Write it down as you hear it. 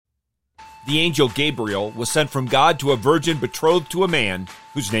The angel Gabriel was sent from God to a virgin betrothed to a man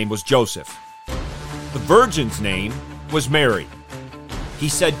whose name was Joseph. The virgin's name was Mary. He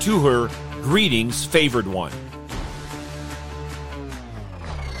said to her, "Greetings, favored one."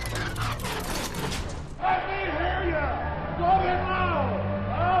 Let me hear you! Going loud!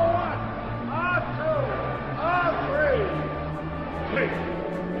 All one, all two, all three. Please.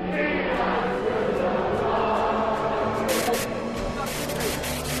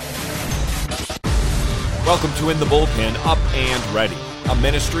 Welcome to In the Bullpen, Up and Ready, a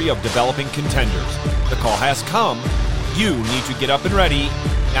ministry of developing contenders. The call has come. You need to get up and ready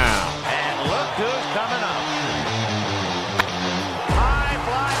now. And look who's coming up. High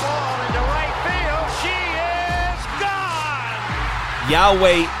fly ball into right field. She is gone.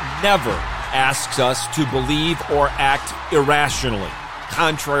 Yahweh never asks us to believe or act irrationally,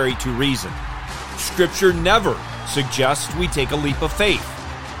 contrary to reason. Scripture never suggests we take a leap of faith.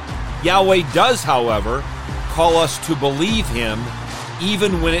 Yahweh does, however, call us to believe Him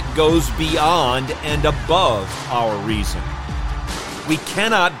even when it goes beyond and above our reason. We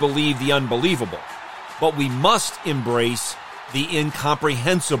cannot believe the unbelievable, but we must embrace the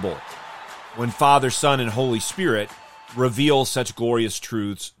incomprehensible when Father, Son, and Holy Spirit reveal such glorious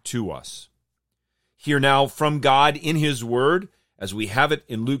truths to us. Hear now from God in His Word, as we have it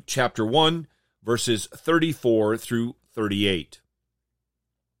in Luke chapter 1, verses 34 through 38.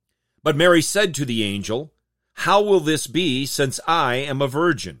 But Mary said to the angel, "How will this be, since I am a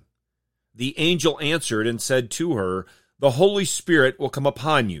virgin?" The angel answered and said to her, "The Holy Spirit will come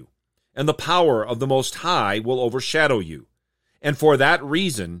upon you, and the power of the Most High will overshadow you. And for that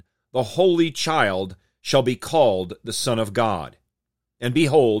reason, the Holy Child shall be called the Son of God. And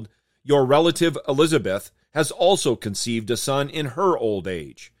behold, your relative Elizabeth has also conceived a son in her old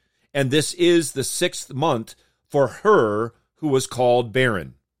age, and this is the 6th month for her who was called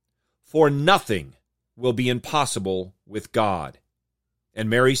barren. For nothing will be impossible with God." And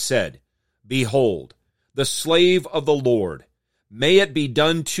Mary said, "Behold, the slave of the Lord, may it be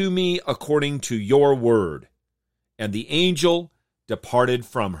done to me according to your word." And the angel departed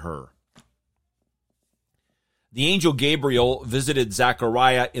from her. The angel Gabriel visited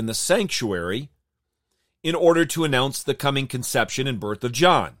Zechariah in the sanctuary in order to announce the coming conception and birth of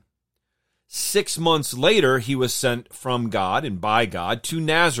John. 6 months later, he was sent from God and by God to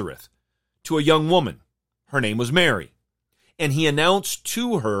Nazareth, to a young woman. Her name was Mary. And he announced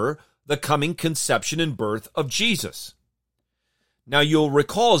to her the coming conception and birth of Jesus. Now you'll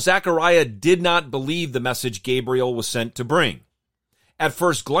recall Zechariah did not believe the message Gabriel was sent to bring. At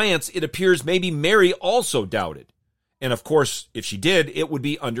first glance, it appears maybe Mary also doubted. And of course, if she did, it would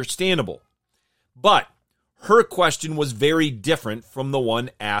be understandable. But her question was very different from the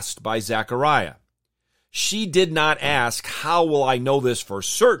one asked by Zechariah. She did not ask, "How will I know this for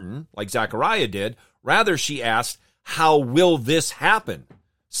certain?" like Zechariah did. Rather, she asked, "How will this happen,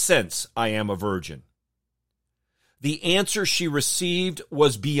 since I am a virgin?" The answer she received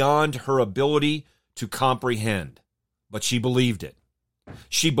was beyond her ability to comprehend, but she believed it.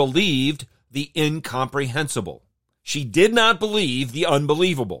 She believed the incomprehensible. She did not believe the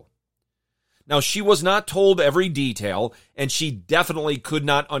unbelievable. Now, she was not told every detail, and she definitely could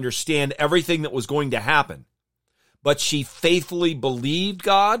not understand everything that was going to happen. But she faithfully believed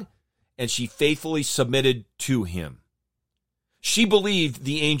God, and she faithfully submitted to Him. She believed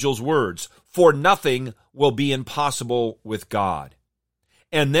the angel's words, "For nothing will be impossible with God,"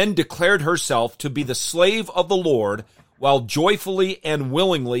 and then declared herself to be the slave of the Lord while joyfully and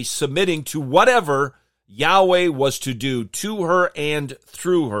willingly submitting to whatever Yahweh was to do to her and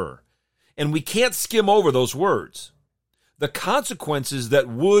through her. And we can't skim over those words. The consequences that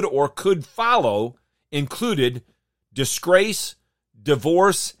would or could follow included disgrace,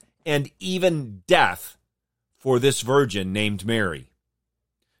 divorce, and even death for this virgin named Mary.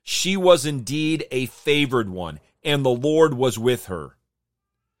 She was indeed a favored one, and the Lord was with her.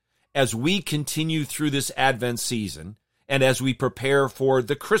 As we continue through this Advent season, and as we prepare for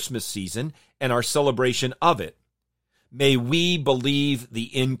the Christmas season and our celebration of it, may we believe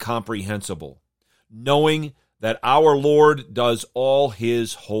the incomprehensible, knowing that our Lord does all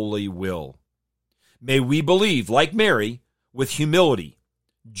His holy will. May we believe, like Mary, with humility,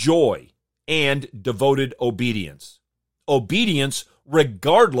 joy, and devoted obedience. Obedience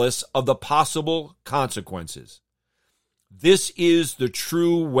regardless of the possible consequences. This is the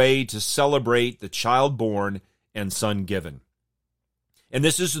true way to celebrate the child born and son given. And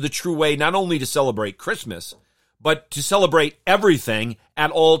this is the true way not only to celebrate Christmas, but to celebrate everything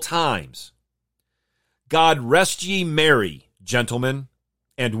at all times. God rest ye merry, gentlemen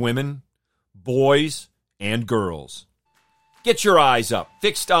and women, boys and girls. Get your eyes up,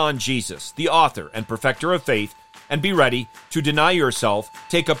 fixed on Jesus, the author and perfecter of faith, and be ready to deny yourself,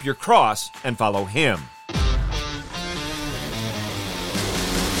 take up your cross, and follow him.